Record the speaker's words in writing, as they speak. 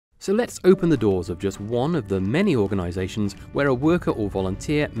So let's open the doors of just one of the many organisations where a worker or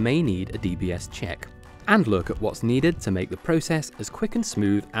volunteer may need a DBS check, and look at what's needed to make the process as quick and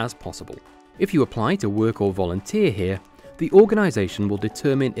smooth as possible. If you apply to work or volunteer here, the organisation will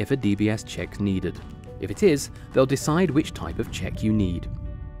determine if a DBS check's needed. If it is, they'll decide which type of check you need.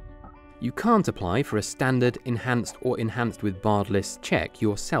 You can't apply for a standard, enhanced or enhanced with barred list check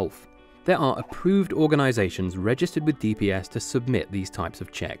yourself. There are approved organisations registered with DBS to submit these types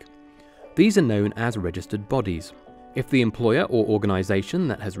of check. These are known as registered bodies. If the employer or organisation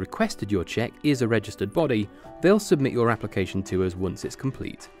that has requested your check is a registered body, they'll submit your application to us once it's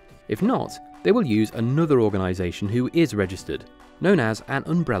complete. If not, they will use another organisation who is registered, known as an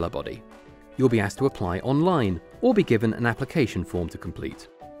umbrella body. You'll be asked to apply online or be given an application form to complete.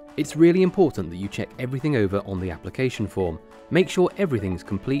 It's really important that you check everything over on the application form. Make sure everything's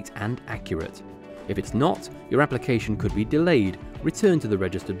complete and accurate. If it's not, your application could be delayed, returned to the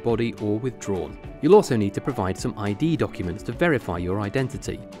registered body or withdrawn. You'll also need to provide some ID documents to verify your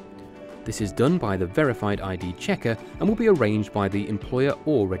identity. This is done by the Verified ID Checker and will be arranged by the employer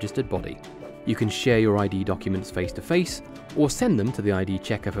or registered body. You can share your ID documents face-to-face or send them to the ID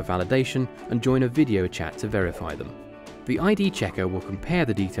Checker for validation and join a video chat to verify them. The ID Checker will compare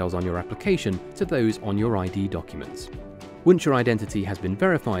the details on your application to those on your ID documents. Once your identity has been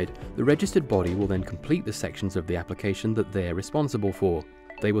verified, the registered body will then complete the sections of the application that they're responsible for.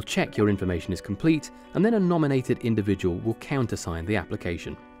 They will check your information is complete, and then a nominated individual will countersign the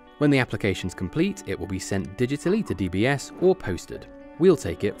application. When the application's complete, it will be sent digitally to DBS or posted. We'll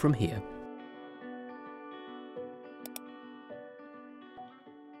take it from here.